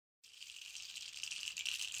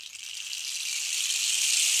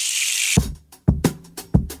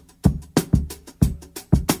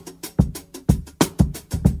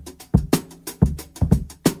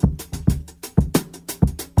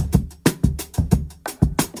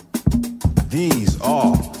These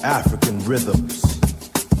are African rhythms,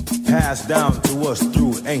 passed down to us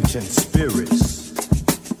through ancient spirits.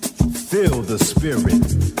 Feel the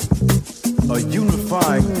spirit, a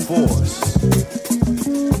unifying force.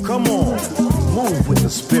 Come on, move with the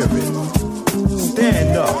spirit.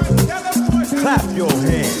 Stand up, clap your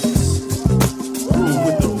hands. Groove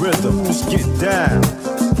with the rhythms, get down,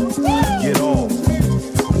 get off.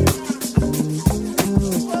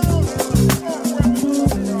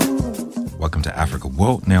 Welcome to Africa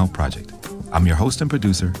World Now Project. I'm your host and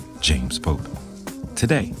producer, James Pope.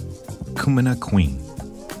 Today, Kumina Queen,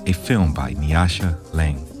 a film by Nyasha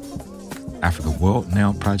Laing. Africa World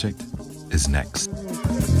Now Project is next.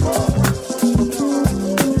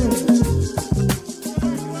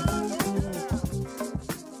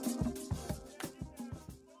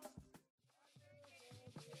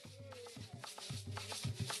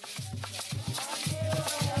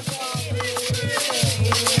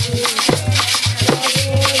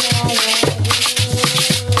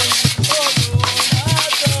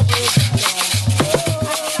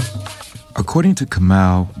 According to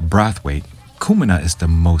Kamau Brathwaite, Kumina is the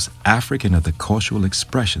most African of the cultural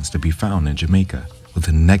expressions to be found in Jamaica, with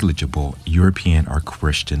a negligible European or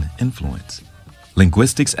Christian influence.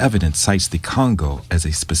 Linguistics evidence cites the Kongo as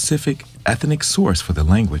a specific ethnic source for the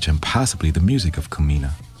language and possibly the music of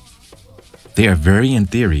Kumina. There are varying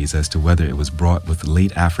theories as to whether it was brought with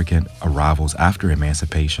late African arrivals after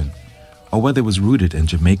emancipation, or whether it was rooted in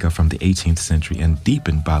Jamaica from the 18th century and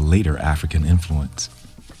deepened by later African influence.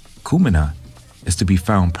 Kumina is to be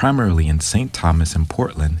found primarily in St. Thomas and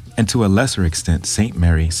Portland, and to a lesser extent St.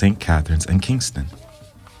 Mary, St. Catharines, and Kingston.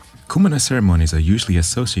 Kumina ceremonies are usually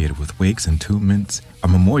associated with wakes, entombments, or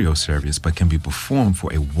memorial service, but can be performed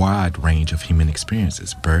for a wide range of human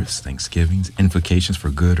experiences: births, thanksgivings, invocations for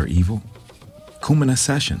good or evil. Kumina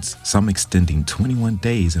sessions, some extending 21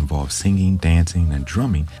 days, involve singing, dancing, and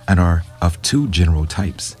drumming, and are of two general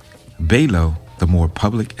types: Belo, the more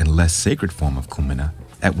public and less sacred form of Kumina,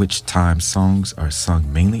 at which time songs are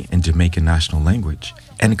sung mainly in Jamaican national language,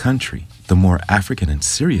 and country, the more African and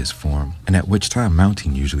serious form, and at which time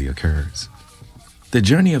mounting usually occurs. The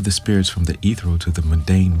journey of the spirits from the ethereal to the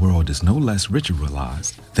mundane world is no less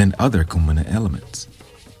ritualized than other Kumina elements.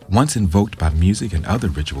 Once invoked by music and other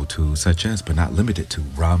ritual tools, such as but not limited to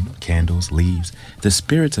rum, candles, leaves, the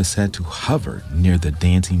spirits are said to hover near the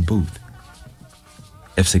dancing booth.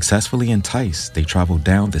 If successfully enticed, they travel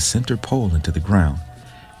down the center pole into the ground,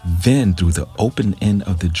 then through the open end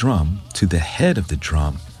of the drum to the head of the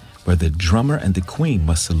drum, where the drummer and the queen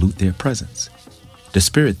must salute their presence. The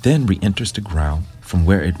spirit then re-enters the ground, from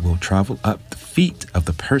where it will travel up the feet of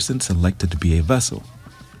the person selected to be a vessel,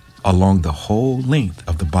 along the whole length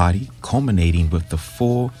of the body, culminating with the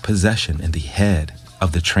full possession in the head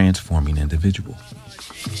of the transforming individual.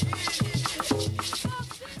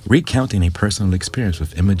 Recounting a personal experience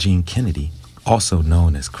with Imogene Kennedy, also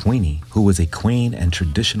known as Queenie, who was a queen and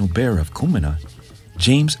traditional bearer of Kumina,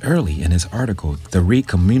 James Early, in his article, The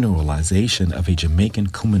Re-communalization of a Jamaican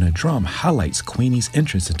Kumina Drum, highlights Queenie's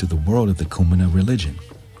interest into the world of the Kumina religion,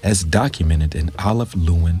 as documented in Olive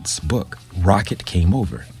Lewin's book, Rocket Came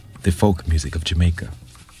Over, The Folk Music of Jamaica.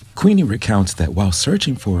 Queenie recounts that while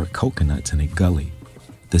searching for coconuts in a gully,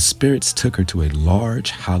 the spirits took her to a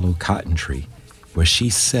large hollow cotton tree, where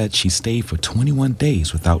she said she stayed for 21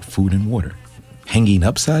 days without food and water, hanging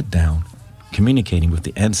upside down, communicating with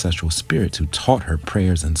the ancestral spirits who taught her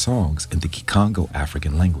prayers and songs in the Kikongo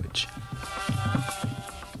African language.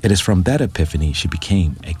 It is from that epiphany she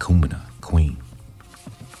became a Kumina queen.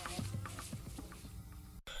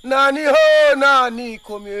 Nani ho nani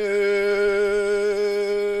komye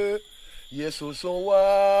Yesu son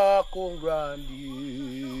wa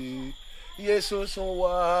kongrandi Yesu son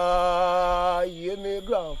wa yeme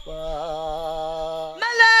grandpa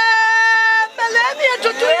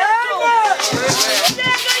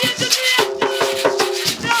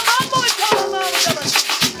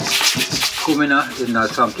Kumina is not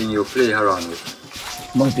something you play around with.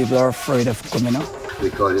 Most people are afraid of Kumina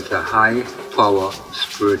because it's a high power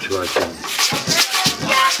spiritual thing.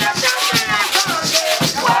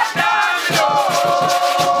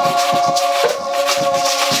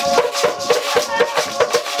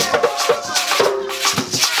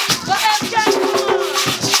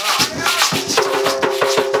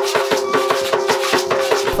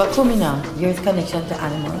 For Kumina, there is connection to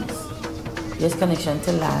animals, there is connection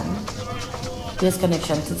to land, there is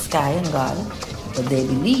connection to sky and God, but they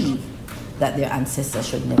believe that their ancestors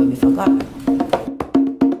should never be forgotten.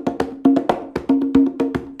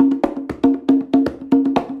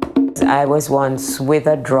 I was once with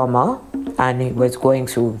a drummer and he was going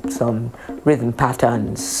through some rhythm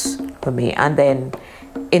patterns for me. And then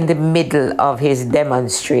in the middle of his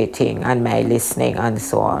demonstrating and my listening and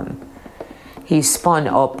so on, he spun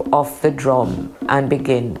up off the drum and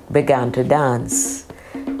began to dance.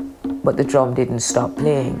 But the drum didn't stop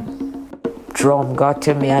playing. Drum got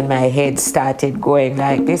to me and my head started going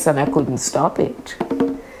like this and I couldn't stop it.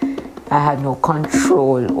 I had no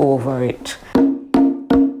control over it.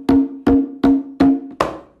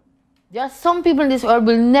 There are some people in this world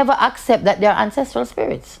will never accept that they're ancestral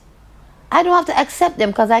spirits. I don't have to accept them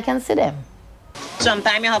because I can see them.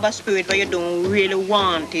 Sometimes you have a spirit where you don't really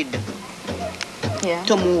want it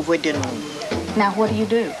to move with, you know. Now what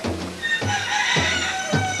do?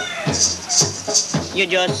 You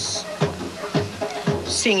just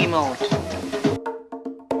sing him out.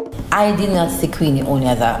 I did not see Queenie only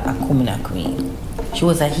as a Kumina queen. She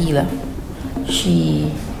was a healer.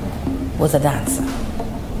 She was a dancer.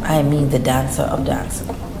 I mean the dancer of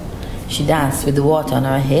dancing. She danced with the water on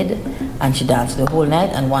her head and she danced the whole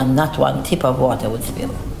night and not one tip of water would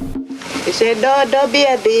spill. He said, "Dodo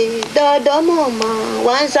baby, dodo mama,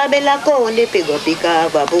 once I be like on the pigo pica,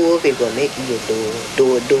 babu, pigo make you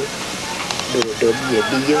do baby,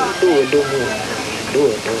 do mama,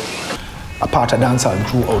 A part of dancehall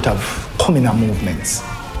grew out of Kumina movements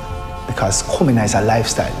because Kumina is a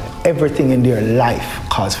lifestyle. Everything in their life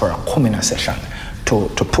calls for a Kumina session to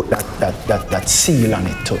put that seal on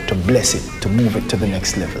it, to bless it, to move it to the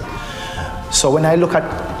next level. So when I look at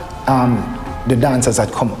the dancers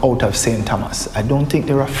that come out of St. Thomas, I don't think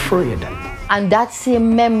they're afraid. And that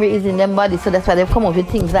same memory is in their body, so that's why they've come up with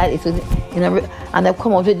things like this, and they've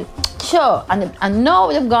come up with, sure, and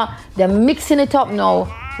now they're mixing it up now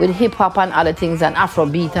with hip hop and other things and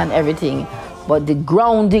Afrobeat and everything, but the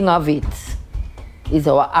grounding of it is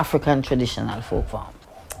our African traditional folk form.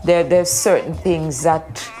 There's certain things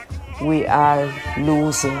that we are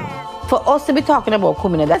losing. For us to be talking about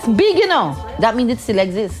Kumina, that's big, you know. That means it still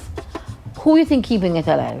exists. Who you think keeping it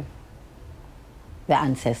alive? The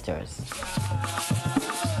ancestors.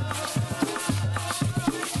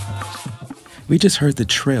 We just heard the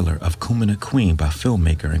trailer of Kumina Queen by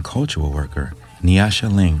filmmaker and cultural worker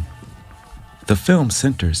Nyasha Laing. The film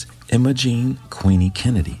centers Imogene Queenie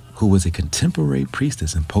Kennedy, who was a contemporary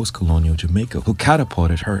priestess in post-colonial Jamaica who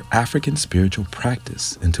catapulted her African spiritual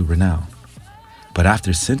practice into renown. But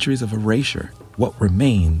after centuries of erasure, what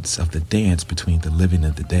remains of the dance between the living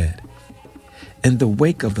and the dead? In the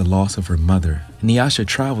wake of the loss of her mother, Nyasha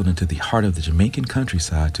traveled into the heart of the Jamaican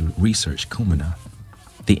countryside to research Kumina.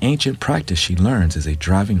 The ancient practice she learns is a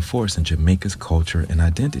driving force in Jamaica's culture and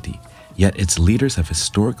identity, yet its leaders have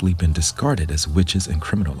historically been discarded as witches and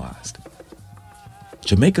criminalized.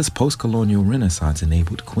 Jamaica's post-colonial renaissance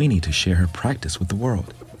enabled Queenie to share her practice with the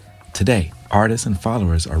world. Today, artists and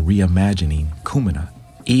followers are reimagining Kumina,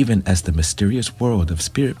 even as the mysterious world of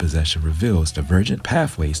spirit possession reveals divergent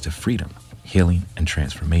pathways to freedom, healing, and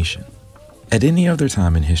transformation. At any other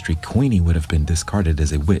time in history, Queenie would have been discarded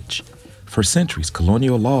as a witch. For centuries,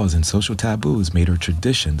 colonial laws and social taboos made her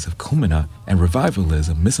traditions of Kumina and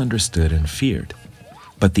revivalism misunderstood and feared.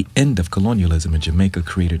 But the end of colonialism in Jamaica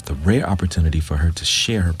created the rare opportunity for her to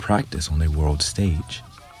share her practice on a world stage.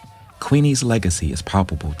 Queenie's legacy is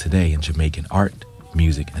palpable today in Jamaican art,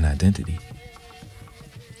 music, and identity.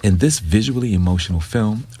 In this visually emotional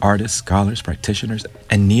film, artists, scholars, practitioners,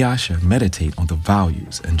 and Nyasha meditate on the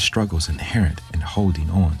values and struggles inherent in holding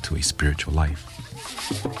on to a spiritual life.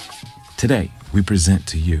 Today, we present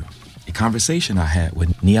to you a conversation I had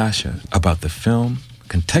with Nyasha about the film,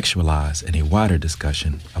 contextualized in a wider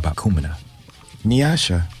discussion about Kumina.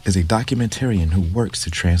 Nyasha is a documentarian who works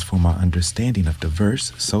to transform our understanding of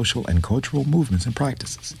diverse social and cultural movements and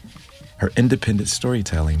practices. Her independent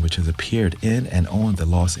storytelling, which has appeared in and on the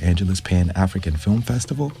Los Angeles Pan-African Film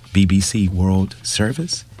Festival, BBC World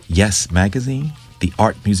Service, Yes Magazine, the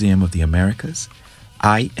Art Museum of the Americas,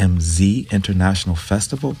 IMZ International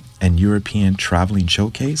Festival, and European Traveling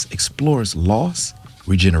Showcase, explores loss,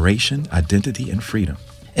 regeneration, identity, and freedom.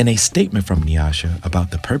 In a statement from Nyasha about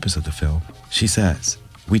the purpose of the film, she says,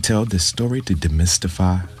 "We tell this story to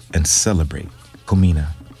demystify and celebrate Kumina."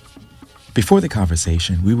 Before the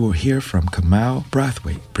conversation, we will hear from Kamau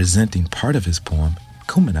Brathwaite presenting part of his poem,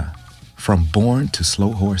 Kumina, From Born to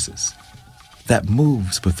Slow Horses, that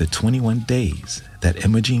moves with the 21 days that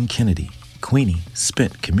Imogene Kennedy, Queenie,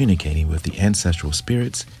 spent communicating with the ancestral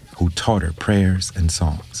spirits who taught her prayers and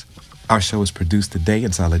songs. Our show is produced today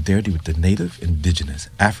in solidarity with the Native, Indigenous,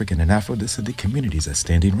 African, and Afro-descendant communities at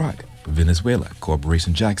Standing Rock, Venezuela,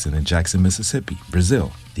 Corporation Jackson in Jackson, Mississippi,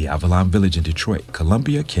 Brazil, the Avalon Village in Detroit,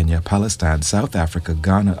 Colombia, Kenya, Palestine, South Africa,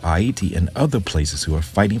 Ghana, Haiti, and other places who are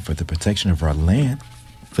fighting for the protection of our land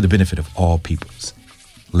for the benefit of all peoples.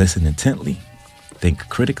 Listen intently, think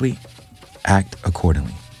critically, act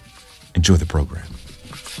accordingly. Enjoy the program.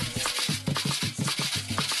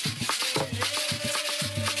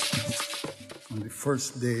 On the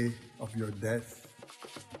first day of your death,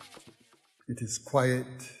 it is quiet,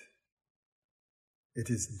 it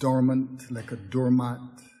is dormant like a doormat.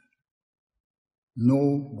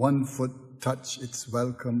 No 1 foot touch its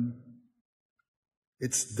welcome.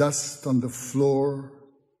 Its dust on the floor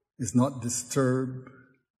is not disturbed,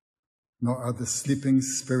 nor are the sleeping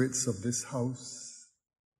spirits of this house.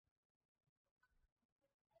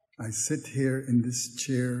 I sit here in this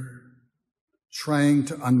chair, trying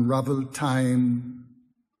to unravel time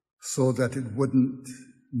so that it wouldn't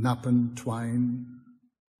nap and twine.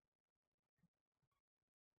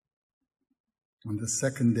 On the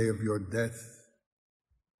second day of your death,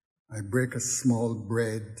 I break a small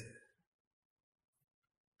bread.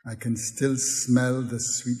 I can still smell the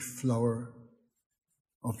sweet flower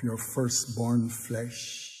of your firstborn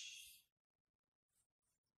flesh.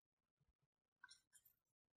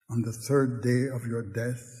 On the third day of your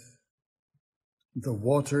death, the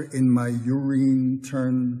water in my urine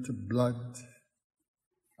turned to blood.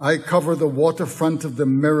 I cover the waterfront of the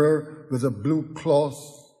mirror with a blue cloth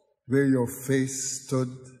where your face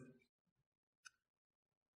stood.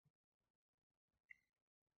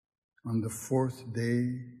 On the fourth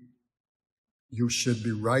day, you should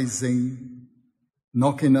be rising,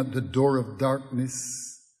 knocking at the door of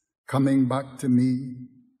darkness, coming back to me,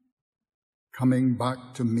 coming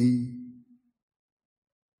back to me.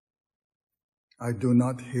 I do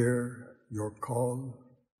not hear your call.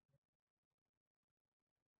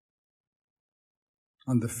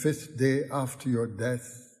 On the fifth day after your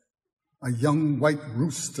death, a young white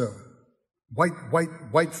rooster,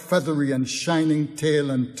 white, feathery and shining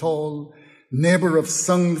tail and tall, neighbor of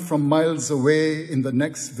sung from miles away in the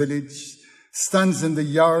next village, stands in the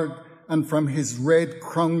yard and from his red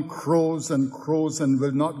crown crows and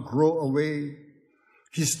will not grow away.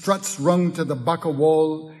 He struts round to the back of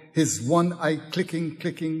wall, his one eye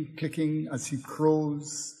clicking as he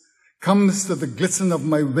crows, comes to the glisten of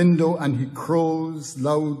my window and he crows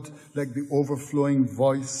loud like the overflowing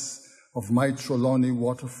voice of my Trelawney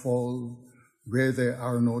waterfall, where there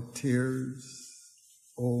are no tears.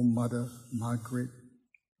 Oh, Mother Margaret,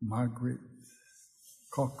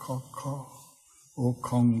 ka, oh,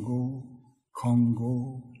 Kongo,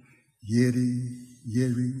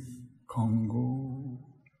 yeri, Kongo.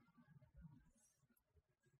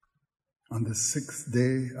 On the sixth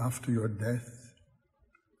day after your death,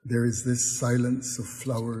 there is this silence of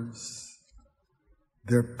flowers.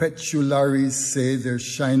 Their petularies say their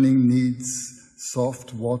shining needs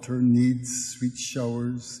soft water, needs sweet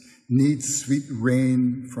showers, needs sweet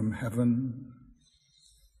rain from heaven.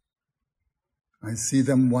 I see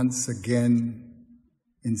them once again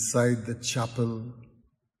inside the chapel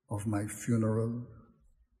of my funeral.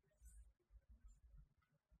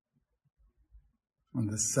 On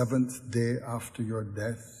the seventh day after your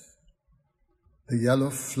death, the yellow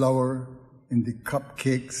flour in the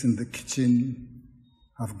cupcakes in the kitchen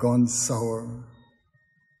have gone sour.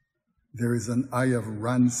 There is an eye of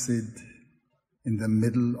rancid in the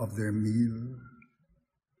middle of their meal.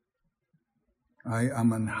 I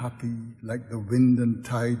am unhappy, like the wind and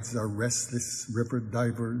tides are restless river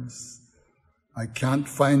divers. I can't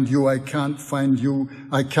find you, I can't find you.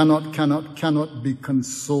 I cannot be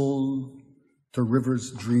consoled to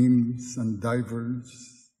rivers' dreams and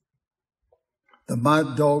divers. The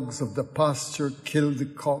mad dogs of the pasture kill the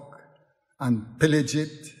cock and pillage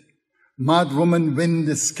it. Mad woman wind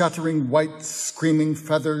is scattering white, screaming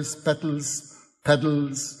feathers,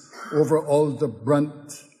 petals over all the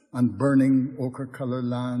brunt and burning ochre-color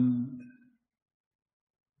land.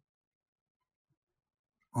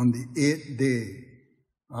 On the 8th day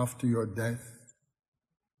after your death,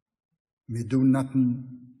 me do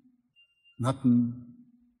nothing.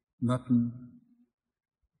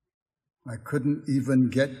 I couldn't even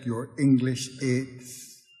get your English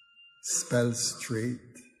 8th spell straight.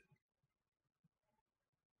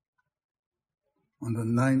 On the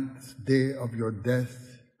 9th day of your death,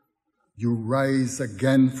 you rise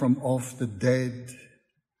again from off the dead.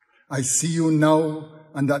 I see you now,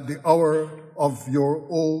 and at the hour of your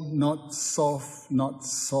not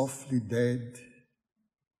softly dead.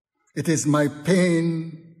 It is my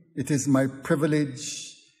pain, it is my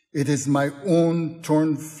privilege, it is my own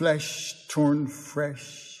torn flesh, torn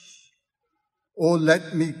fresh. Oh,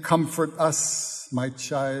 let me comfort us, my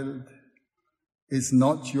child. Is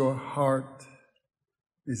not your heart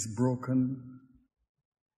is broken?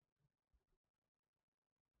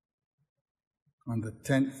 On the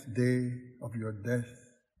 10th day of your death,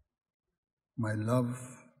 my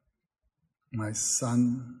love, my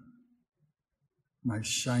sun, my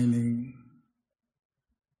shining.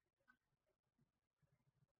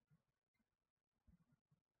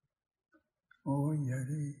 Oh,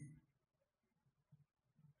 Yeri,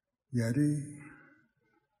 Yeri,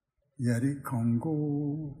 Yeri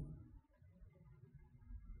Kongo.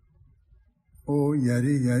 Oh,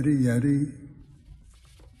 Yeri, Yeri, Yeri,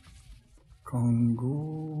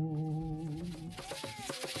 Kongo.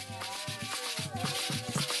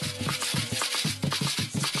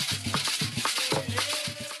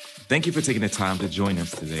 Thank you for taking the time to join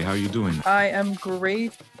us today. How are you doing? I am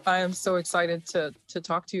great. I am so excited to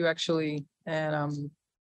talk to you, actually, and I'm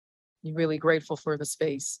really grateful for the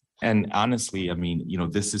space. And honestly, I mean,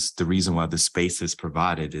 this is the reason why the space is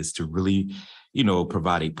provided, is to really,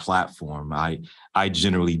 provide a platform. I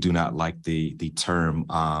generally do not like the term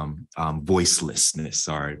voicelessness,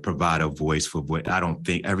 or provide a voice for voice. I don't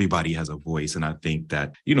think everybody has a voice. And I think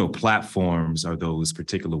that, platforms are those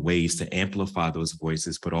particular ways to amplify those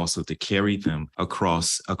voices, but also to carry them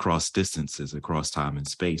across distances, across time and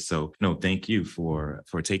space. So, thank you for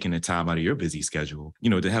taking the time out of your busy schedule,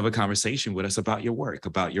 to have a conversation with us about your work,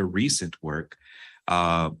 about your recent work,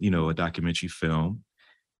 a documentary film.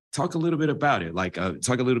 Talk a little bit about it.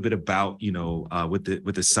 Talk a little bit about, what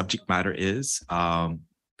the subject matter is.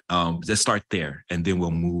 Let's start there, and then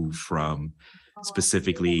we'll move from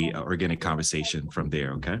specifically organic conversation from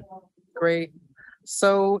there. Okay. Great.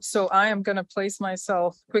 So I am going to place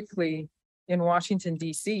myself quickly in Washington,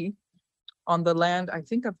 D.C., on the land, I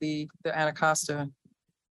think, of the Anacostia,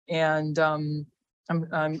 and I'm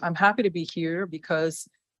happy to be here because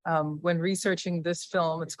when researching this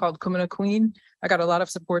film, it's called Kumina Queen, I got a lot of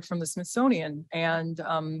support from the Smithsonian, and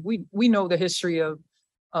we know the history of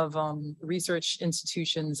research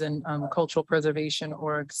institutions and cultural preservation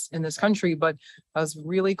orgs in this country, but I was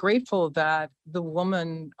really grateful that the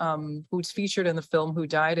woman who's featured in the film, who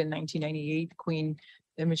died in 1998, Queen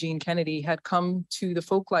Imogene Kennedy, had come to the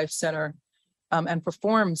Folk Life Center and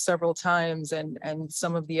performed several times, and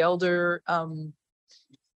some of the elder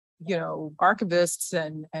archivists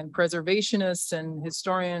and preservationists and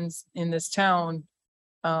historians in this town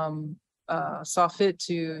saw fit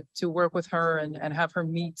to work with her and have her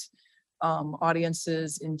meet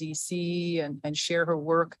audiences in DC and share her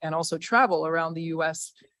work, and also travel around the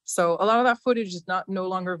US. So a lot of that footage is no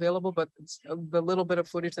longer available, but the little bit of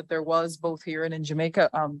footage that there was, both here and in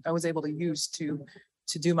Jamaica, I was able to use to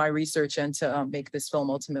do my research and to make this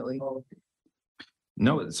film ultimately.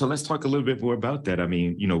 No, so let's talk a little bit more about that. I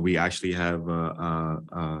mean, we actually have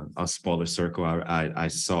a smaller circle. I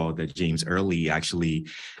saw that James Early actually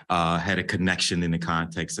had a connection in the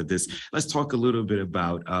context of this. Let's talk a little bit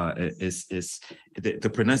about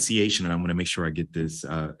the pronunciation, and I'm going to make sure I get this,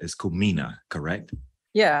 is Kumina, correct?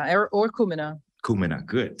 Yeah, or Kumina. Kumina,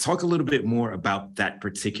 good. Talk a little bit more about that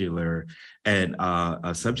particular and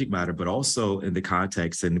subject matter, but also in the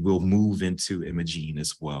context, and we'll move into Imogene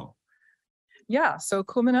as well. Yeah, so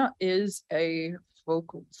Kumina is a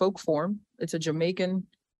folk form. It's a Jamaican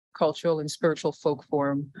cultural and spiritual folk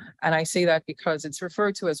form. And I say that because it's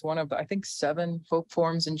referred to as one of the, I think, 7 folk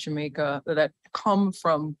forms in Jamaica that come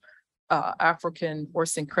from African or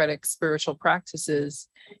syncretic spiritual practices.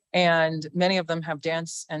 And many of them have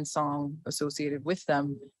dance and song associated with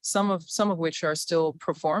them, some of which are still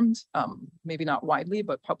performed, maybe not widely,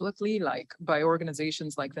 but publicly, like by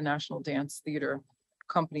organizations like the National Dance Theater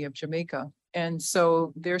Company of Jamaica. And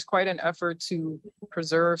so there's quite an effort to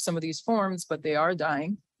preserve some of these forms, but they are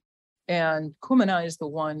dying. And Kumina is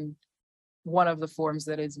one of the forms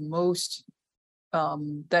that is most,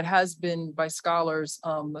 that has been by scholars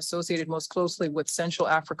associated most closely with Central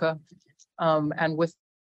Africa and with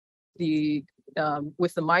the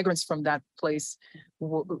migrants from that place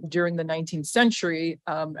during the 19th century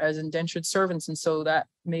as indentured servants. And so that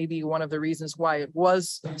may be one of the reasons why it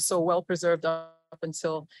was so well preserved up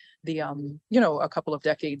until the a couple of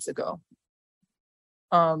decades ago.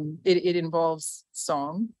 It involves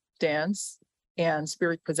song, dance, and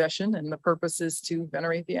spirit possession, and the purpose is to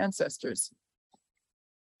venerate the ancestors.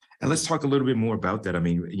 And let's talk a little bit more about that. I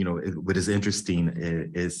mean, what is interesting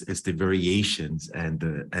is the variations and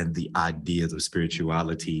the ideas of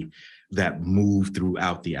spirituality that move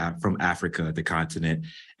throughout from Africa, the continent,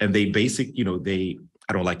 and they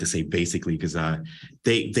I don't like to say basically because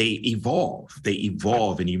they evolve. They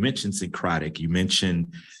evolve, and you mentioned syncretic. You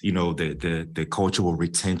mentioned the cultural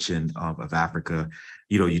retention of Africa.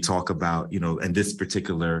 you talk about, and this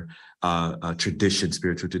particular tradition,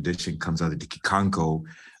 spiritual tradition, comes out of the Kikongo,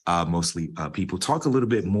 mostly people. Talk a little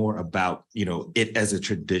bit more about, it as a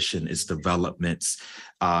tradition, its developments.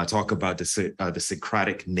 Talk about the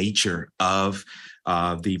syncretic nature of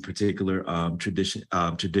the particular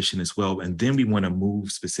tradition as well. And then we want to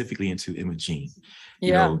move specifically into Imogene,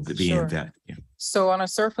 being that. Yeah. So on a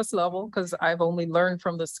surface level, because I've only learned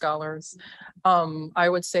from the scholars, I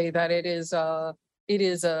would say that it is a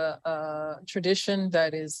tradition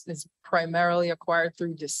that is primarily acquired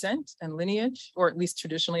through descent and lineage, or at least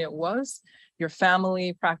traditionally it was. Your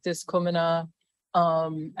family practiced Kumina,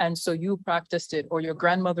 and so you practiced it, or your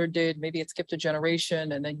grandmother did. Maybe it skipped a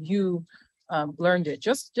generation, and then you learned it.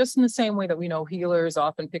 Just in the same way that we know healers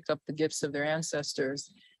often picked up the gifts of their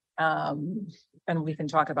ancestors, and we can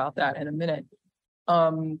talk about that in a minute.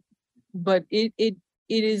 But it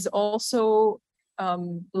is also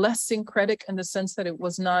less syncretic in the sense that it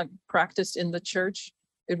was not practiced in the church.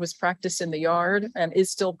 It was practiced in the yard, and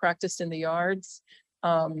is still practiced in the yards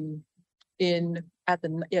at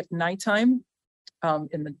nighttime,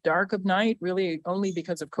 in the dark of night. Really only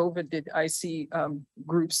because of COVID did I see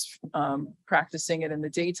groups practicing it in the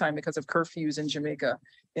daytime because of curfews in Jamaica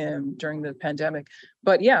during the pandemic.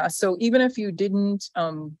 But yeah, so even if you didn't,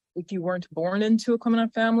 if you weren't born into a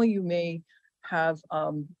Kumina family, you may have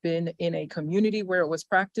been in a community where it was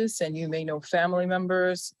practiced, and you may know family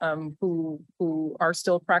members who are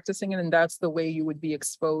still practicing it, and that's the way you would be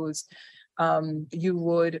exposed. You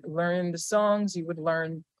would learn the songs, you would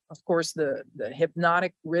learn, of course, the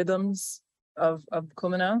hypnotic rhythms of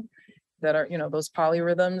Kumina that are, those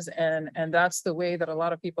polyrhythms, and that's the way that a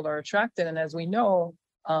lot of people are attracted. And as we know,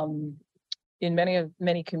 in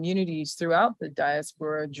many communities throughout the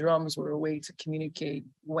diaspora, drums were a way to communicate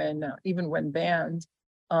even when banned,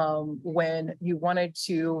 when you wanted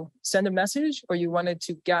to send a message or you wanted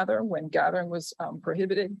to gather when gathering was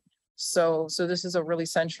prohibited. So this is a really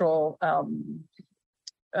central,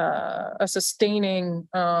 a sustaining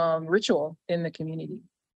ritual in the community.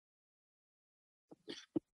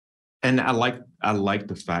 And I like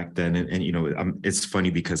the fact that, and it's funny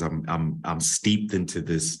because I'm steeped into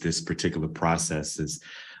this particular processes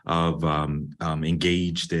of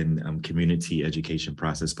engaged in community education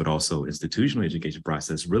process, but also institutional education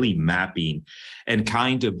process, really mapping and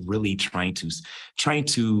kind of really trying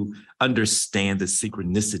to understand the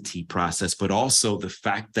synchronicity process, but also the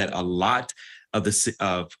fact that a lot of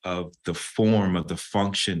the form of the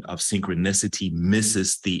function of synchronicity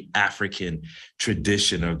misses the African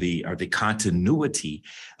tradition or the continuity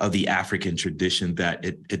of the African tradition that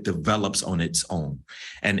it develops on its own.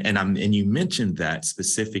 And you mentioned that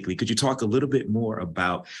specifically. Could you talk a little bit more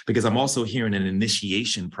about, because I'm also hearing an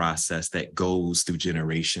initiation process that goes through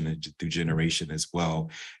generation as well,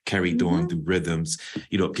 carried on through rhythms.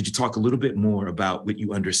 Could you talk a little bit more about what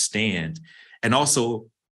you understand? And also,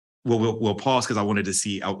 we'll pause because I wanted to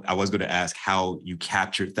see, I was going to ask how you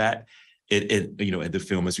captured that at the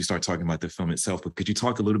film as we start talking about the film itself, but could you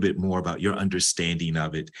talk a little bit more about your understanding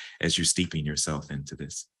of it as you're steeping yourself into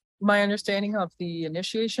this? My understanding of the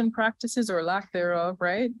initiation practices or lack thereof,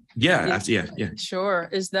 right? Yeah. Sure.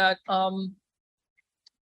 Is that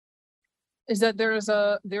there's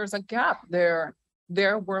a gap there.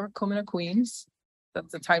 There were Kumina queens,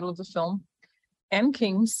 that's the title of the film, and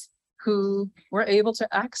kings who were able to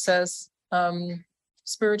access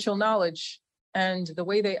spiritual knowledge. And the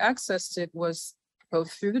way they accessed it was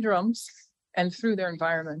both through the drums and through their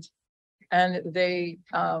environment. And they,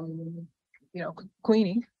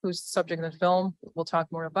 Queenie, who's the subject of the film, we'll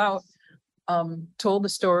talk more about, told the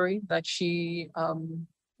story that she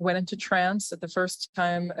went into trance at the first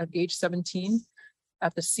time at age 17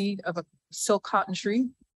 at the seed of a silk cotton tree.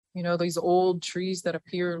 These old trees that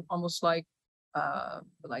appear almost like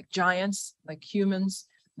giants, like humans,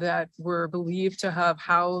 that were believed to have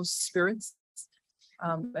housed spirits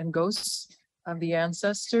and ghosts of the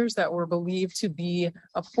ancestors, that were believed to be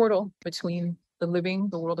a portal between the living,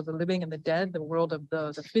 the world of the living, and the dead, the world of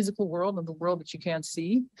the physical world and the world that you can't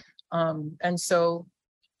see. And so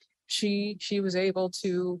she was able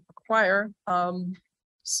to acquire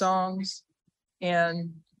songs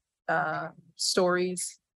and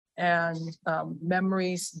stories and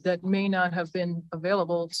memories that may not have been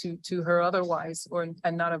available to her otherwise,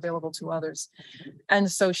 and not available to others.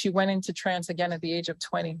 And so she went into trance again at the age of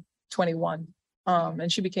 21,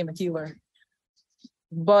 and she became a healer.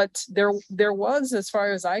 But there was, as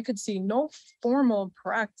far as I could see, no formal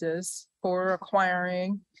practice for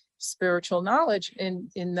acquiring spiritual knowledge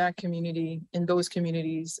in that community, in those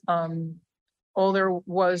communities. All there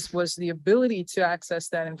was the ability to access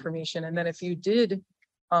that information. And then if you did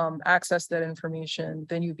access that information,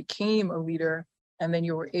 then you became a leader, and then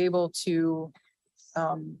you were able to,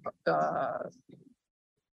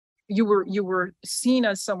 you were seen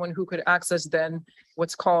as someone who could access then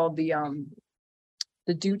what's called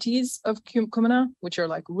the duties of Kumina, which are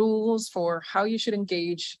like rules for how you should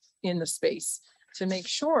engage in the space to make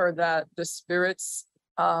sure that the spirits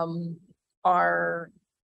are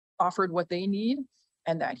offered what they need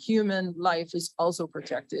and that human life is also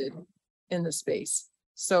protected in the space.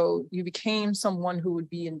 So you became someone who would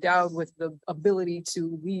be endowed with the ability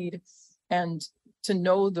to lead and to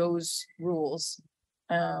know those rules,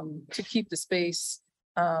 to keep the space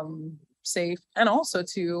safe, and also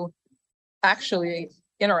to actually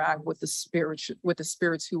interact with the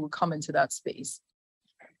spirits who would come into that space.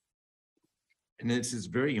 And this is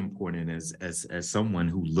very important as someone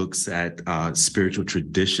who looks at spiritual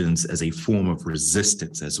traditions as a form of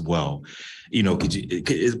resistance as well. You know, could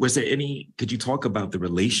you talk about the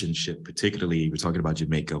relationship, particularly we're talking about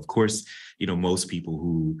Jamaica? Of course, you know, most people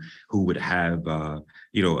who would have,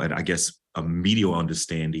 you know, and I guess a medial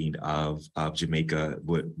understanding of Jamaica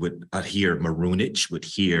would hear maroonage, would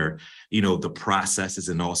hear, you know, the processes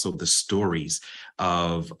and also the stories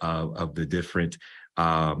of the different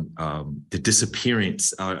the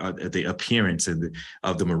disappearance, the appearance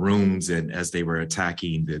of the Maroons, and as they were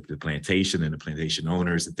attacking the plantation and the plantation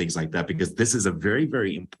owners and things like that, because this is a very,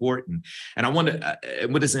 very important. And I want to,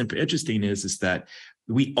 what is interesting is that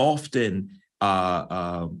we often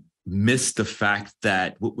miss the fact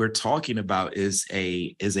that what we're talking about is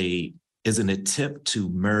an attempt to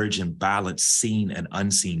merge and balance seen and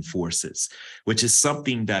unseen forces, which is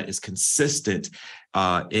something that is consistent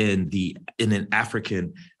in an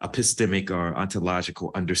African epistemic or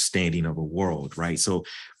ontological understanding of a world, right? So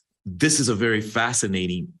this is a very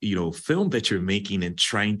fascinating, you know, film that you're making and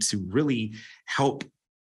trying to really help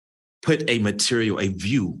put a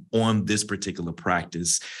view on this particular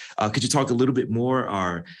practice. Could you talk a little bit more,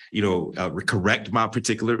 or, you know, correct my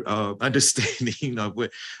particular understanding of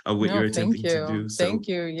what you're attempting to do? Thank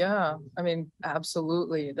you. Yeah, I mean,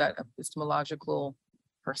 absolutely. That epistemological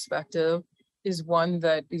perspective is one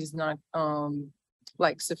that is not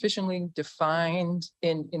like sufficiently defined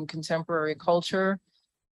in contemporary culture.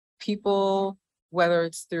 People, whether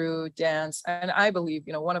it's through dance, and I believe,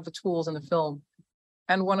 you know, one of the tools in the film,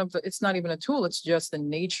 and it's not even a tool, it's just the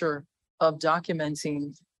nature of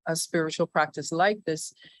documenting a spiritual practice like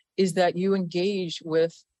this, is that you engage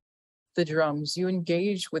with the drums, you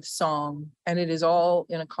engage with song, and it is all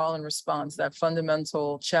in a call and response, that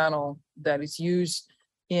fundamental channel that is used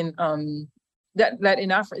in that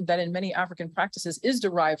in many African practices is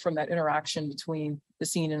derived from that interaction between the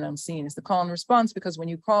seen and unseen. It's the call and response, because when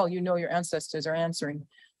you call, you know your ancestors are answering.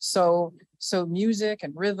 So music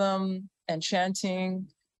and rhythm and chanting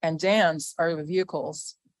and dance are the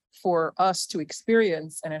vehicles for us to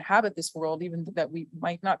experience and inhabit this world, even that we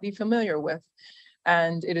might not be familiar with.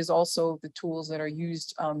 And it is also the tools that are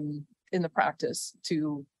used in the practice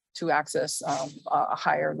to access a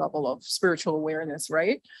higher level of spiritual awareness,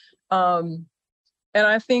 right? And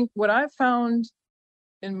I think what I've found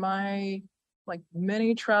in my like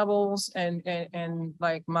many travels and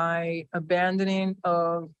like my abandoning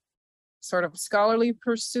of sort of scholarly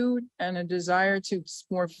pursuit and a desire to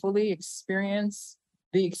more fully experience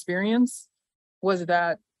the experience was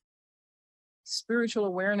that spiritual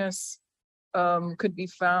awareness could be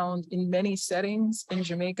found in many settings in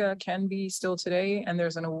Jamaica, can be still today, and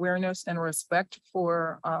there's an awareness and respect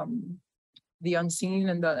for the unseen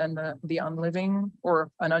and the unliving,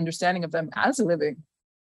 or an understanding of them as living.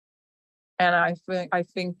 And I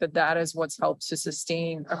think that is what's helped to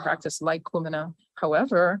sustain a practice like Kumina.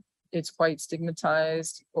 However, it's quite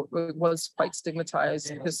stigmatized, or it was quite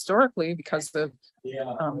stigmatized historically because of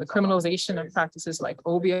the criminalization of practices like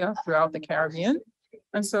obia throughout the Caribbean.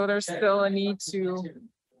 And so there's still a need to,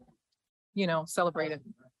 you know, celebrate it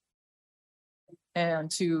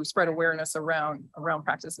and to spread awareness around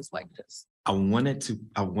practices like this. I wanted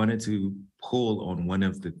to pull on one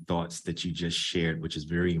of the thoughts that you just shared, which is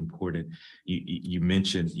very important. You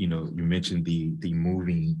mentioned the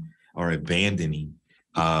moving or abandoning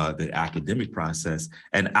the academic process,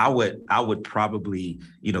 and I would probably,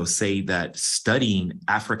 you know, say that studying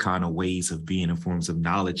Africana ways of being and forms of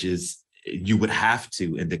knowledge is, you would have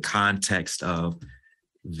to, in the context of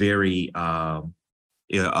very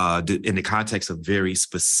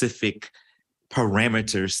specific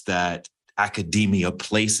parameters that academia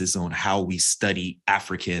places on how we study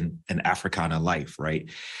African and Africana life, right?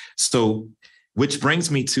 So, which brings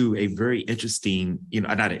me to a very interesting,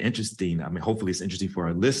 hopefully it's interesting for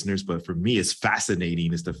our listeners, but for me, it's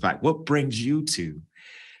fascinating, is the fact, what brings you to,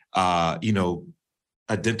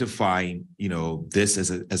 identifying, this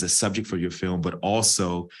as a subject for your film, but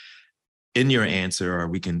also in your answer, or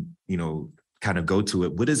we can, kind of go to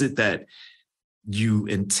it. What is it that you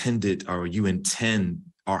intended, or you intend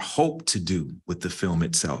or hope to do with the film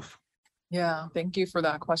itself? Yeah, thank you for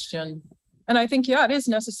that question. And I think, it is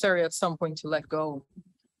necessary at some point to let go,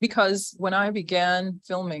 because when I began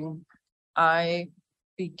filming, I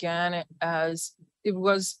began it as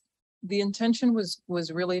the intention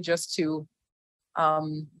was really just to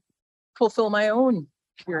fulfill my own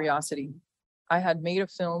curiosity. I had made a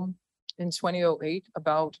film in 2008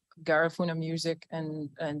 about Garifuna music, and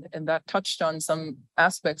that touched on some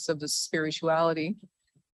aspects of the spirituality.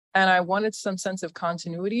 And I wanted some sense of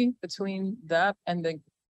continuity between that and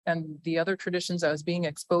the other traditions I was being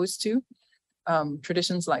exposed to.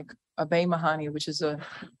 Traditions like Abe Mahani, which is a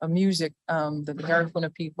music that the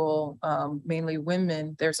Garifuna people, mainly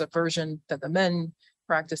women, there's a version that the men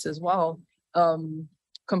practice as well,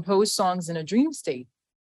 compose songs in a dream state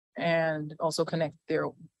and also connect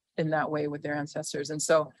in that way with their ancestors. And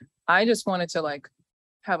so I just wanted to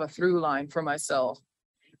have a through line for myself.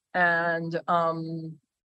 And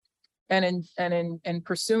in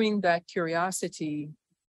pursuing that curiosity,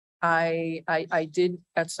 I did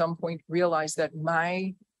at some point realize that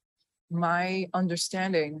my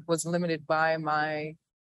understanding was limited by my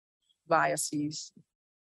biases.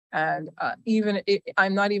 And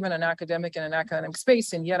I'm not even an academic in an academic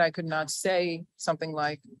space, and yet I could not say something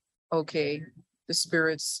like, okay, the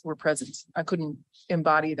spirits were present. I couldn't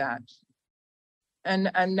embody that.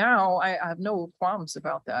 And now I have no qualms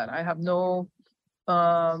about that. I have no,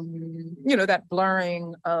 that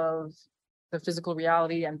blurring of the physical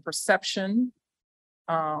reality and perception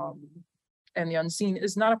and the unseen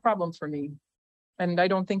is not a problem for me. And I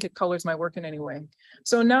don't think it colors my work in any way.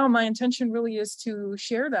 So now my intention really is to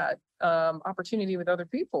share that opportunity with other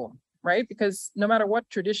people, right? Because no matter what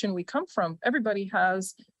tradition we come from, everybody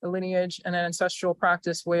has a lineage and an ancestral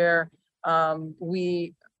practice where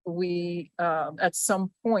we at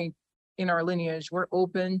some point in our lineage, we're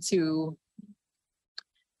open to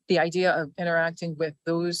the idea of interacting with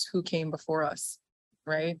those who came before us,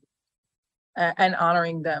 right? And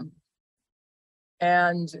honoring them.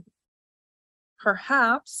 And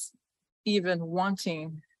perhaps even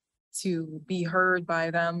wanting to be heard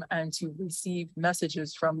by them and to receive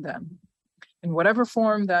messages from them in whatever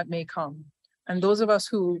form that may come. And those of us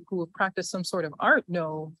who practice some sort of art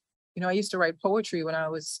know, I used to write poetry when I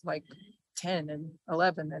was like 10 and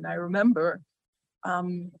 11. And I remember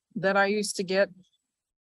that I used to get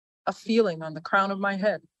a feeling on the crown of my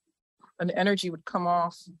head. An energy would come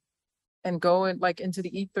off and go into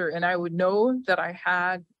the ether. And I would know that I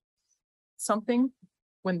had something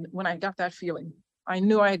when I got that feeling. I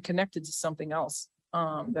knew I had connected to something else,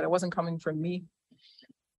 that it wasn't coming from me.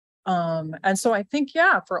 And so I think,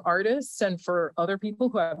 for artists and for other people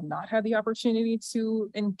who have not had the opportunity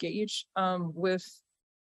to engage with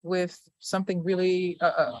something really,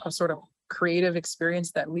 a sort of creative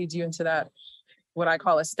experience that leads you into that, what I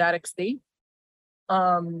call a static state.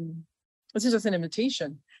 This is just an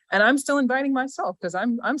invitation. And I'm still inviting myself because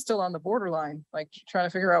I'm still on the borderline, trying to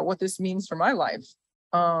figure out what this means for my life.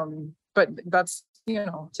 But that's,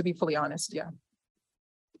 to be fully honest,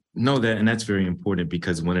 No, and that's very important,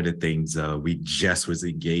 because one of the things we just was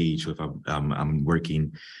engaged with, I'm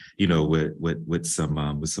working, with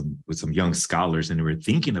some young scholars, and we're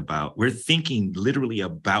thinking literally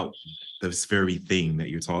about this very thing that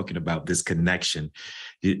you're talking about, this connection,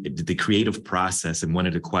 the creative process. And one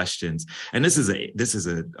of the questions, and this is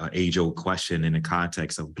a age-old question in the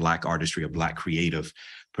context of Black artistry or Black creative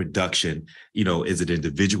production, is it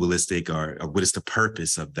individualistic, or what is the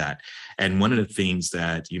purpose of that? And one of the things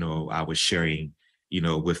that, I was sharing,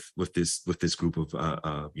 with this group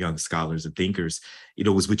of young scholars and thinkers,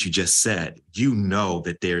 was what you just said.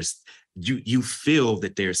 That you feel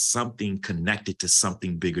that there's something connected to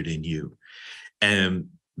something bigger than you. And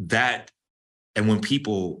when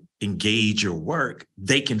people engage your work,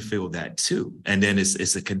 they can feel that too. And then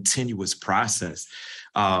it's a continuous process.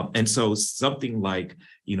 And so something like,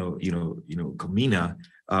 Kumina,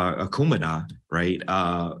 right?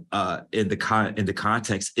 In the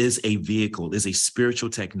context is a vehicle, is a spiritual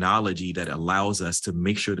technology that allows us to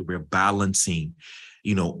make sure that we're balancing,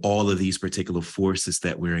 all of these particular forces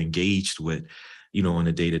that we're engaged with, on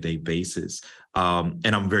a day-to-day basis.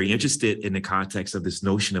 And I'm very interested in the context of this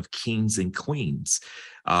notion of kings and queens.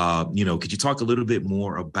 Could you talk a little bit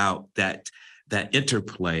more about that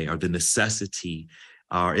interplay, or the necessity,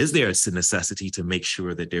 or is there a necessity to make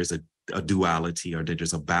sure that there's a duality, or that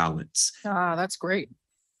there's a balance? That's great.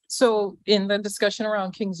 So in the discussion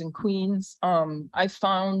around kings and queens, I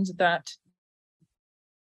found that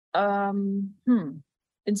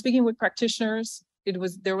In speaking with practitioners,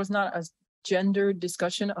 there was not a gendered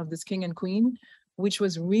discussion of this king and queen, which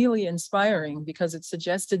was really inspiring because it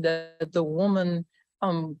suggested that the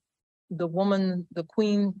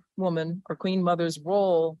queen woman or queen mother's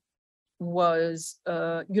role was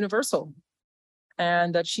universal,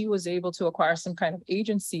 and that she was able to acquire some kind of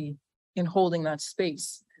agency in holding that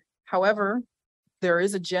space. However, there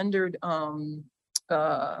is a gendered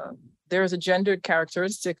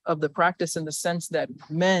characteristic of the practice in the sense that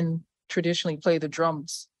men traditionally play the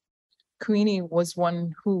drums. Queenie was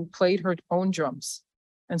one who played her own drums,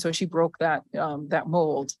 and so she broke that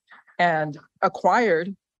mold and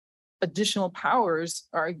acquired additional powers,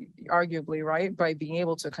 arguably, right, by being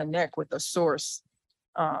able to connect with the source,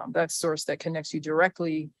 that source that connects you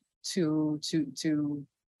directly to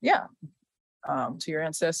your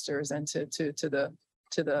ancestors and to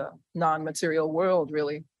the non-material world,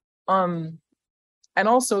 really. And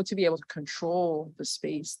also to be able to control the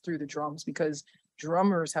space through the drums, because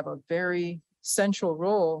drummers have a very central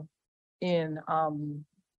role in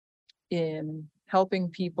helping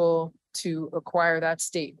people to acquire that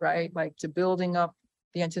state, right? Like to building up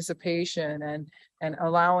the anticipation and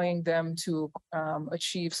allowing them to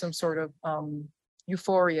achieve some sort of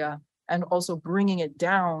euphoria, and also bringing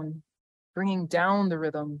down the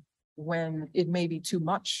rhythm when it may be too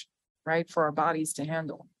much, right, for our bodies to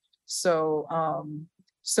handle. So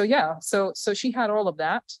she had all of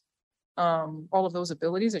that, all of those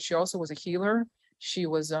abilities. And she also was a healer. She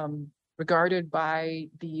was regarded by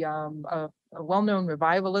a well-known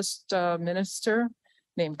revivalist minister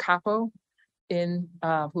named Capo,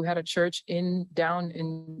 who had a church down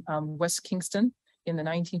in West Kingston in the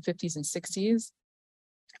 1950s and 60s.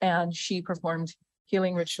 And she performed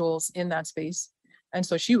healing rituals in that space. And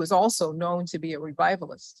so she was also known to be a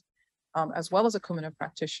revivalist, as well as a Kumina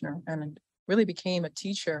practitioner, and really became a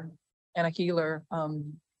teacher and a healer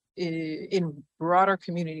in broader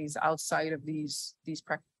communities outside of these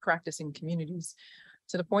practicing communities,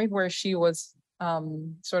 to the point where she was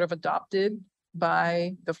sort of adopted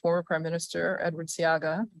by the former Prime Minister, Edward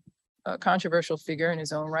Seaga, a controversial figure in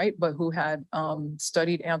his own right, but who had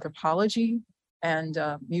studied anthropology and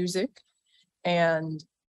music, and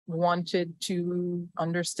wanted to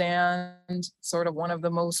understand sort of one of the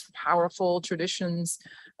most powerful traditions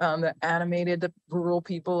that animated the rural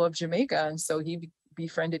people of Jamaica. And so he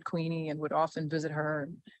befriended Queenie and would often visit her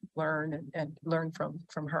and learn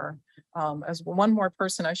from her. As one more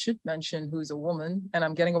person I should mention who's a woman, and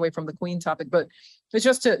I'm getting away from the Queen topic, but it's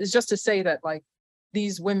just to say that, like,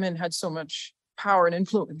 these women had so much power and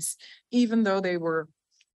influence, even though they were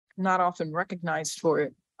not often recognized for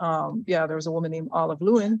it. There was a woman named Olive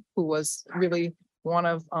Lewin, who was really one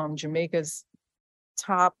of Jamaica's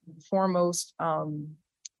top foremost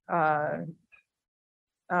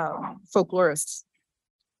folklorists,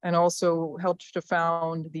 and also helped to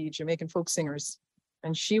found the Jamaican Folk Singers.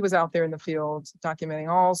 And she was out there in the field documenting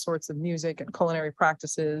all sorts of music and culinary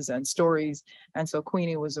practices and stories. And so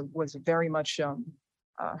Queenie was very much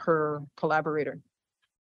her collaborator.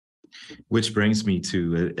 Which brings me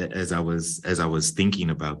to, as I was thinking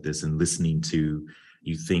about this and listening to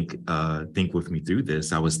you think with me through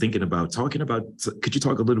this, I was thinking about could you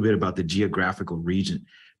talk a little bit about the geographical region,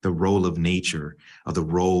 the role of nature, or the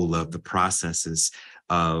role of the processes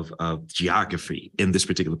of geography in this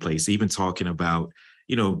particular place, even talking about,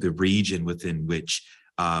 the region within which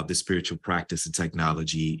the spiritual practice and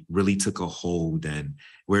technology really took a hold and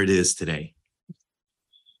where it is today?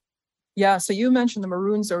 Yeah, so you mentioned the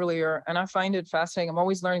Maroons earlier, and I find it fascinating. I'm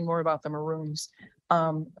always learning more about the Maroons,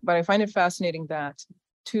 but I find it fascinating that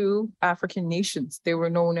two African nations, they were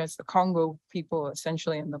known as the Kongo people,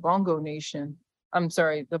 essentially, and the Bongo Nation.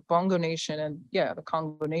 The Bongo Nation and the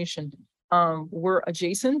Kongo Nation were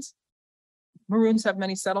adjacent. Maroons have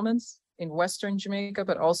many settlements in Western Jamaica,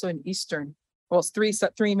 but also in Eastern. Well, it's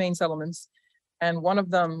three main settlements, and one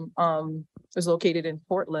of them is located in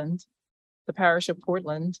Portland, the parish of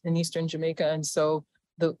Portland in Eastern Jamaica. And so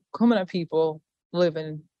the Kumina people lived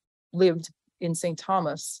in St.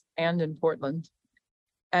 Thomas and in Portland.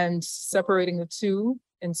 And separating the two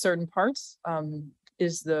in certain parts are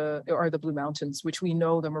the Blue Mountains, which we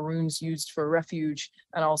know the Maroons used for refuge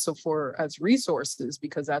and also as resources,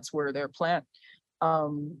 because that's where their plant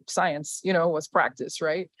science, was practiced,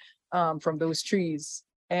 right? From those trees.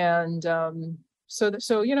 And so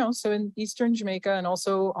in Eastern Jamaica and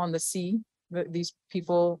also on the sea, these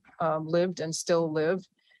people lived and still live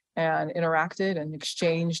and interacted and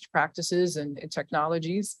exchanged practices and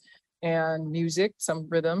technologies and music, some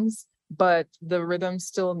rhythms, but the rhythms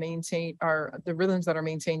still the rhythms that are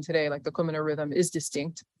maintained today, like the Kumina rhythm, is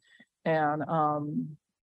distinct. And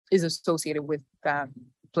is associated with that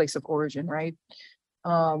place of origin, right?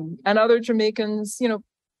 And other Jamaicans,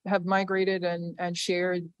 have migrated and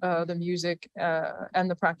shared the music and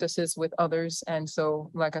the practices with others. And so,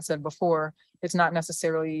 like I said before, it's not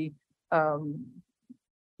necessarily,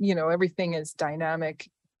 everything is dynamic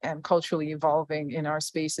and culturally evolving in our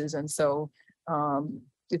spaces. And so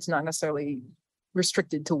it's not necessarily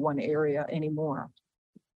restricted to one area anymore.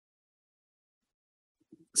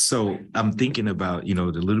 So I'm thinking about, the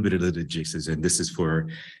little bit of the logistics, and this is for,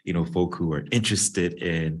 folk who are interested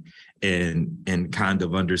in kind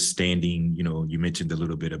of understanding, you mentioned a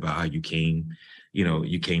little bit about how you came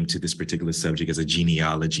to this particular subject as a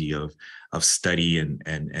genealogy of study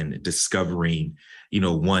and discovering,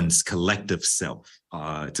 one's collective self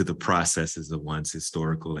to the processes of one's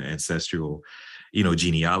historical and ancestral,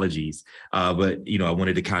 genealogies. But, I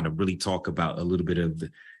wanted to kind of really talk about a little bit of the,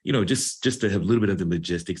 just to have a little bit of the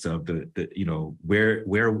logistics of the where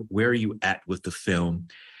are you at with the film?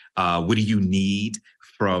 What do you need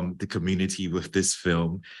from the community with this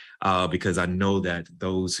film? Because I know that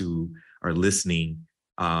those who are listening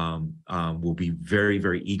will be very,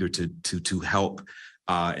 very eager to help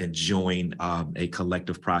and join a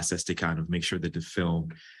collective process to kind of make sure that the film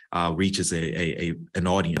reaches an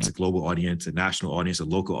audience, a global audience, a national audience, a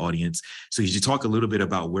local audience. So could you talk a little bit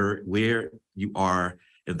about where you are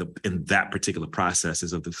in that particular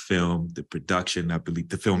processes of the film, the production? I believe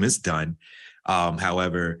the film is done.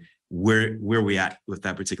 However, where we at with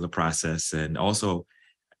that particular process, and also,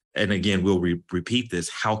 and again, we'll repeat this,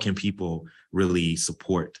 how can people really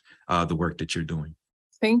support the work that you're doing?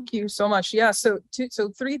 Thank you so much. Yeah, so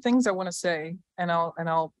three things I want to say, and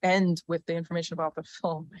I'll end with the information about the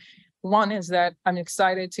film. One is that I'm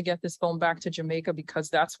excited to get this film back to Jamaica because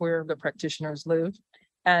that's where the practitioners live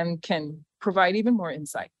and can provide even more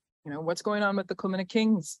insight. What's going on with the Kumina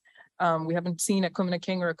Kings? We haven't seen a Kumina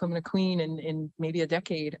King or a Kumina Queen in maybe a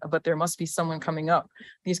decade, but there must be someone coming up.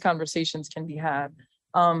 These conversations can be had.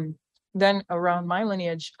 Then around my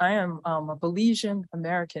lineage, I am a Belizean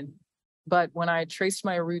American. But when I traced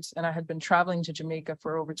my roots and I had been traveling to Jamaica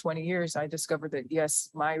for over 20 years, I discovered that,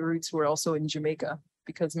 yes, my roots were also in Jamaica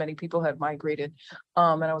because many people had migrated.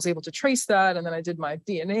 And I was able to trace that. And then I did my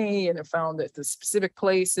DNA and I found that the specific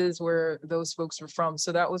places where those folks were from.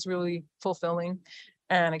 So that was really fulfilling.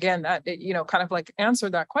 And again, that, kind of like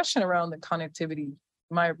answered that question around the connectivity.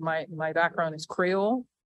 My background is Creole.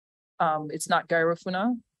 It's not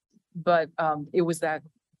Garifuna, but it was that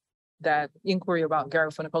inquiry about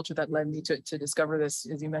Garifuna culture that led me to discover this,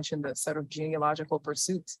 as you mentioned, the set of genealogical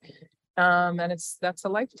pursuits. And that's a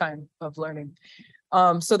lifetime of learning.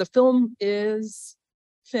 So the film is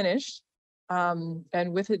finished.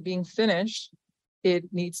 And with it being finished,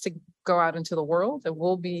 it needs to go out into the world. It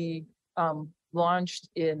will be launched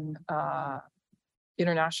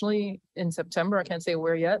internationally in September. I can't say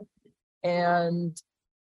where yet.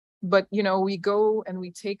 But we go and we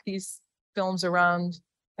take these films around.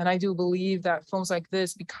 And I do believe that films like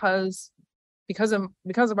this, because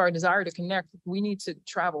of our desire to connect, we need to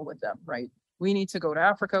travel with them, right? We need to go to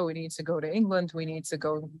Africa, we need to go to England, we need to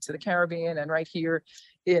go to the Caribbean, and right here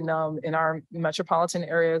in our metropolitan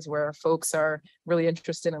areas where folks are really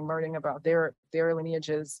interested in learning about their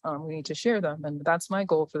lineages, we need to share them, and that's my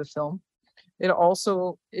goal for the film. It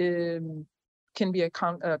also can be a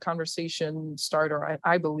conversation starter,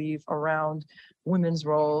 I believe, around women's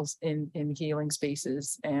roles in healing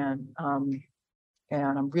spaces, and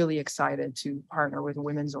I'm really excited to partner with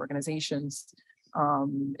women's organizations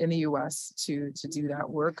in the U.S. to do that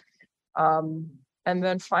work. And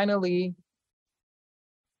then finally,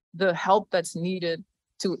 the help that's needed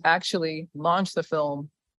to actually launch the film,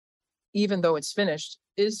 even though it's finished,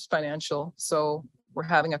 is financial. So we're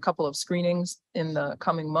having a couple of screenings in the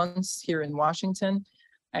coming months here in Washington.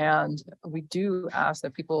 And we do ask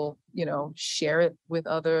that people, share it with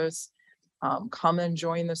others, come and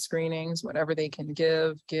join the screenings, whatever they can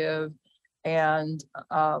give. And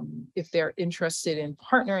if they're interested in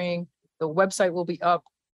partnering, the website will be up,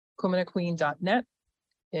 kuminaqueen.net,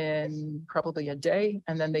 in probably a day.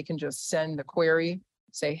 And then they can just send the query,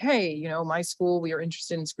 say, hey, my school, we are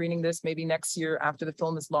interested in screening this maybe next year after the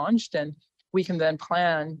film is launched. And we can then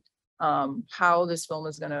plan how this film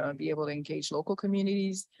is going to be able to engage local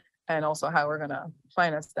communities and also how we're going to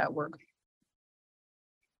finance that work.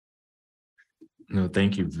 No,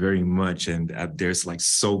 thank you very much. And there's like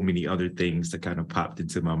so many other things that kind of popped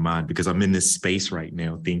into my mind because I'm in this space right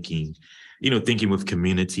now thinking with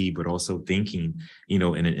community, but also thinking, in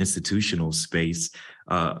an institutional space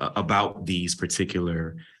about these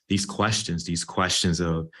particular these questions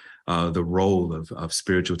of the role of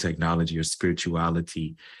spiritual technology or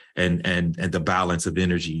spirituality and the balance of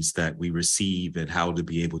energies that we receive and how to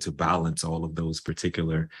be able to balance all of those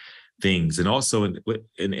particular things. And also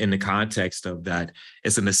in the context of that,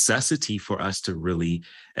 it's a necessity for us to really,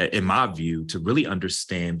 in my view, to really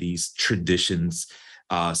understand these traditions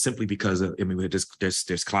simply because of, I mean,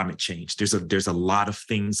 there's climate change. There's a lot of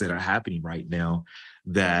things that are happening right now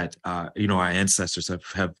that, you know, our ancestors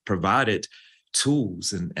have provided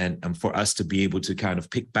tools and for us to be able to kind of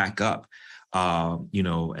pick back up, you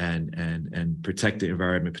know, and protect the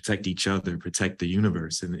environment, protect each other, protect the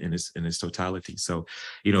universe in its totality. So,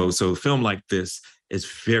 you know, so a film like this is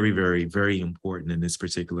very, very, very important in this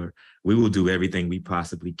particular. We will do everything we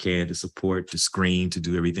possibly can to support, to screen, to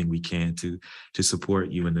do everything we can to support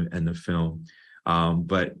you in the film.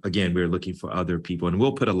 But again, we're looking for other people, and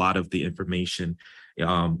we'll put a lot of the information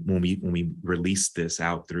when we release this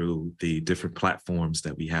out through the different platforms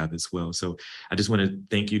that we have as well. So I just want to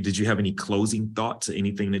thank you. Did you have any closing thoughts or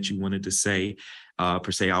anything that you wanted to say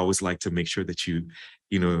per se? I always like to make sure that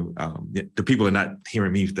you know, the people are not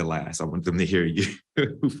hearing me the last. I want them to hear you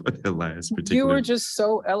for the last particular. You were just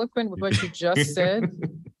so eloquent with what you just said.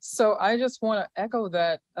 So I just want to echo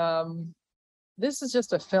that this is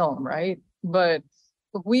just a film, right? But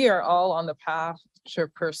we are all on the path to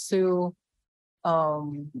pursue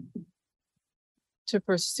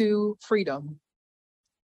freedom.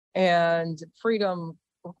 And freedom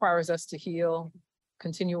requires us to heal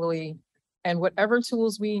continually, and whatever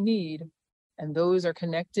tools we need, and those are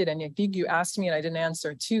connected. And I think you asked me and I didn't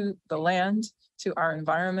answer, to the land, to our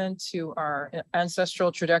environment, to our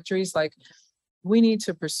ancestral trajectories. Like, we need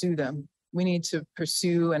to pursue them. We need to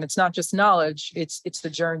pursue, and it's not just knowledge, it's the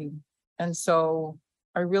journey. And so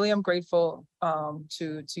I really am grateful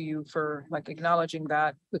to you for like acknowledging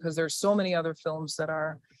that, because there's so many other films that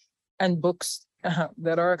are, and books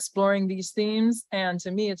that are exploring these themes. And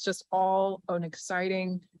to me, it's just all an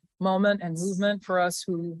exciting moment and movement for us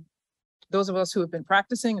those of us who have been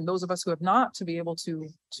practicing and those of us who have not, to be able to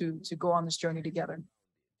go on this journey together.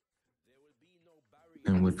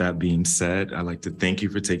 And with that being said, I'd like to thank you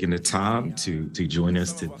for taking the time to join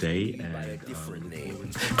us today.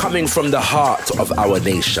 Coming from the heart of our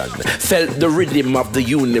nation, felt the rhythm of the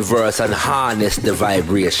universe and harnessed the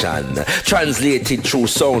vibration, translated through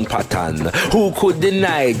sound pattern. Who could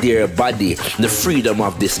deny their body the freedom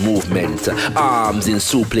of this movement? Arms in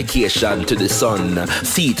supplication to the sun,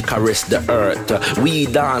 feet caress the earth. We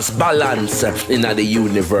dance balance in the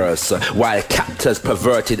universe. While captors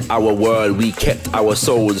perverted our world, we kept our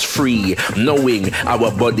souls free, knowing our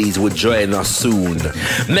bodies would join us soon.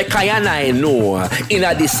 Make I know, in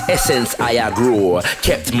this essence I grow,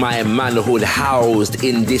 kept my manhood housed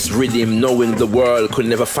in this rhythm, knowing the world could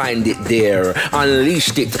never find it there.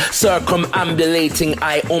 Unleashed it, circumambulating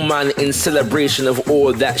I woman in celebration of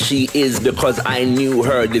all that she is, because I knew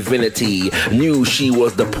her divinity, knew she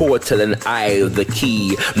was the portal and I the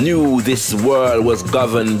key, knew this world was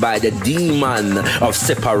governed by the demon of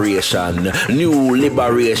separation, knew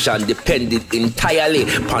liberation depended entirely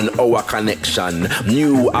upon our connection,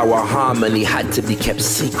 knew our harmony had to be kept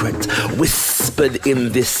secret, whispered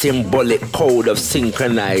in this symbolic code of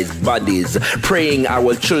synchronized bodies, praying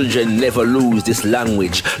our children never lose this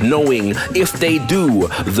language, knowing if they do,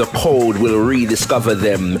 the code will rediscover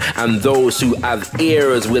them, and those who have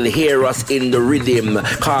ears will hear us in the rhythm,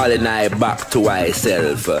 calling I back to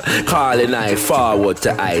myself, calling I forward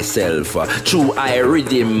to myself. Through I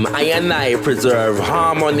rhythm, I and I preserve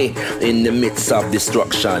harmony in the midst of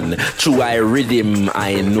destruction. Through I rhythm,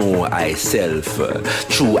 I know I self.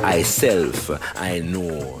 Through I self, I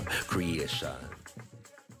know creation.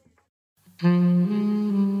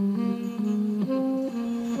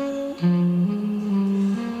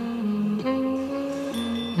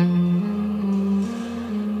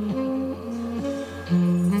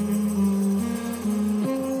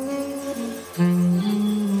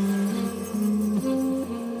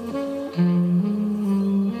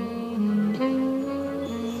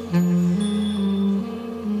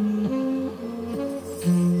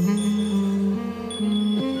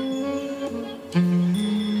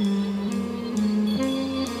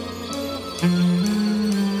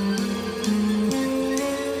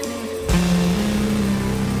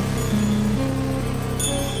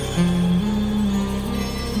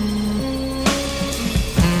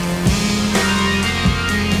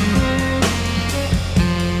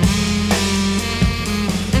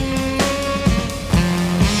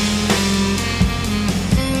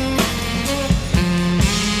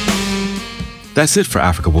 That's it for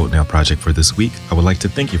Africa Woke Now Project for this week. I would like to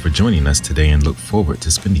thank you for joining us today and look forward to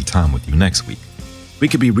spending time with you next week. We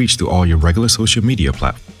can be reached through all your regular social media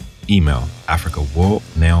platforms. Email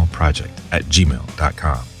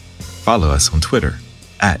africaworldnowproject@gmail.com. Follow us on Twitter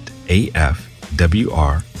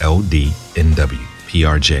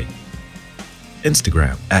 @AFWRLDNWPRJ.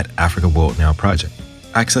 Instagram @AfricaWorldNowProject.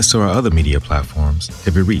 Access to our other media platforms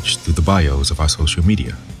can be reached through the bios of our social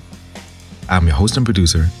media. I'm your host and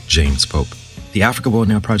producer, James Pope. The Africa World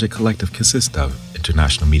Now Project Collective consists of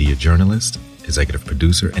international media journalist, executive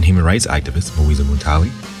producer, and human rights activist, Mwiza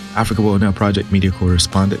Muntali, Africa World Now Project media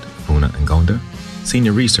correspondent, Funa Ngonda,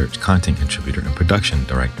 senior research, content contributor, and production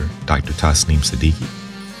director, Dr. Tasneem Siddiqui,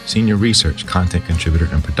 senior research, content contributor,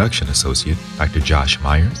 and production associate, Dr. Josh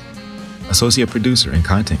Myers, associate producer and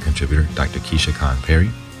content contributor, Dr. Keisha Khan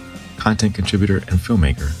Perry, content contributor and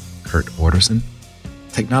filmmaker, Kurt Orderson,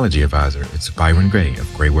 technology advisor, it's Byron Gray of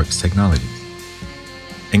Grayworks Technologies,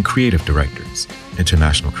 and creative directors,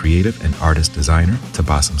 international creative and artist designer,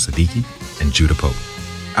 Tabassum Siddiqui and Judah Pope.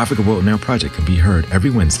 Africa World Now Project can be heard every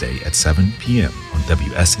Wednesday at 7 p.m. on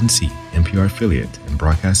WSNC, NPR affiliate and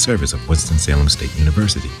broadcast service of Winston-Salem State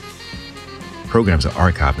University. Programs are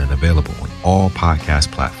archived and available on all podcast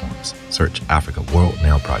platforms. Search Africa World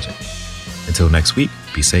Now Project. Until next week,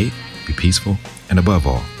 be safe, be peaceful, and above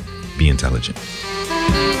all, be intelligent.